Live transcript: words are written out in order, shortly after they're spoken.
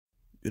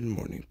Good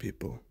morning,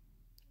 people.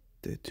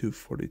 Day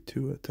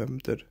 242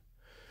 attempted.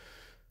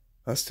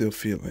 I still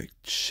feel like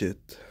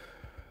shit.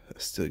 I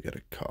still got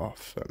a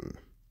cough, and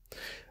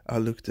I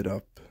looked it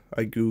up.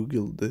 I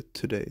googled it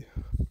today,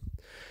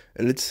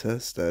 and it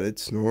says that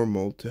it's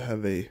normal to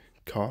have a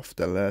cough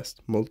that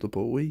lasts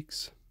multiple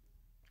weeks.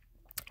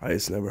 I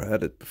just never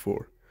had it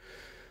before.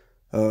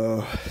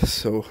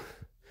 So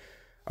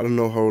I don't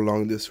know how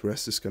long this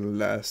rest is gonna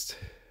last.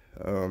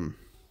 Um,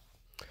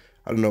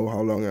 I don't know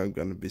how long I'm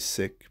gonna be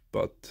sick,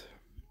 but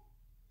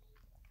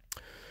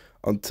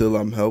until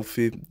I'm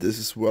healthy, this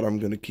is what I'm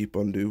gonna keep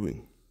on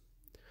doing.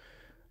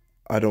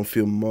 I don't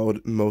feel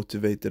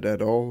motivated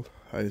at all.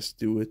 I just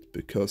do it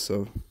because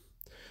of,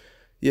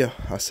 yeah,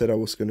 I said I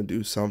was gonna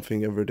do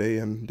something every day,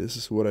 and this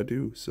is what I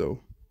do. So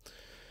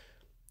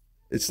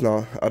it's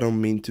not, I don't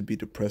mean to be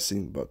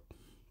depressing, but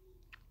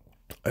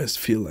I just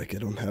feel like I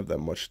don't have that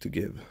much to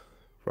give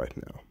right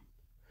now.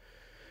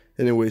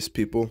 Anyways,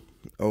 people,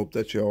 I hope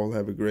that you all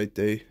have a great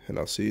day, and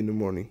I'll see you in the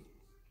morning.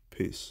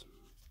 Peace.